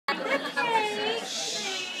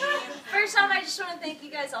just want to thank you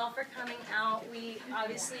guys all for coming out. We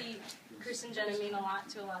obviously, Chris and Jenna mean a lot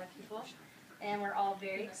to a lot of people, and we're all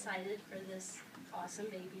very excited for this awesome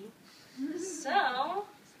baby. So, are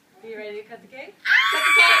you ready to cut the cake? Cut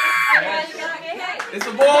the cake! Are you ready to cut the cake? It's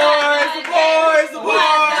a boy! It's a boy! It's a boy!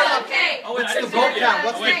 Okay. Oh, what's the vote count?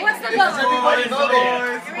 What's the vote? What's the vote? Everybody vote.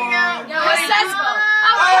 Here we go. No, it says vote.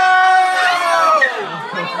 Oh!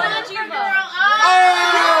 What did you vote?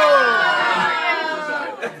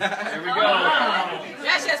 There we go.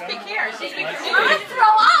 Yes, yes, pick here. She's going to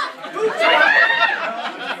throw up.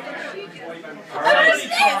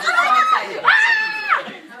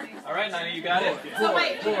 All right, Nina, you got it. So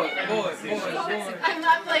wait. I'm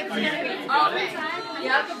not like all the time.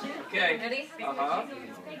 Yep. Okay. Ready? Uh-huh.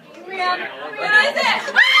 What is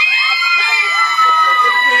it?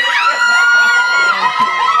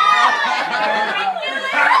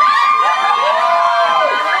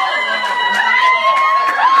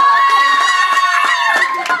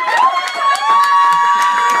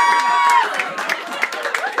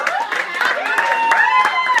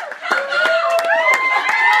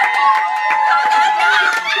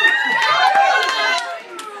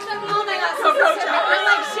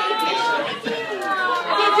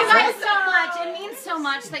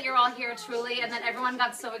 That you're all here truly and that everyone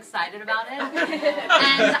got so excited about it.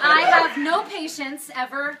 And I have no patience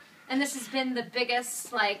ever, and this has been the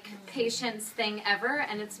biggest patience thing ever,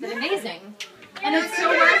 and it's been amazing. And it's so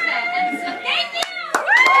worth it. And so thank you!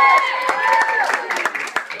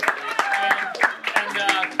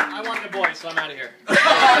 And I wanted a boy, so I'm out of here.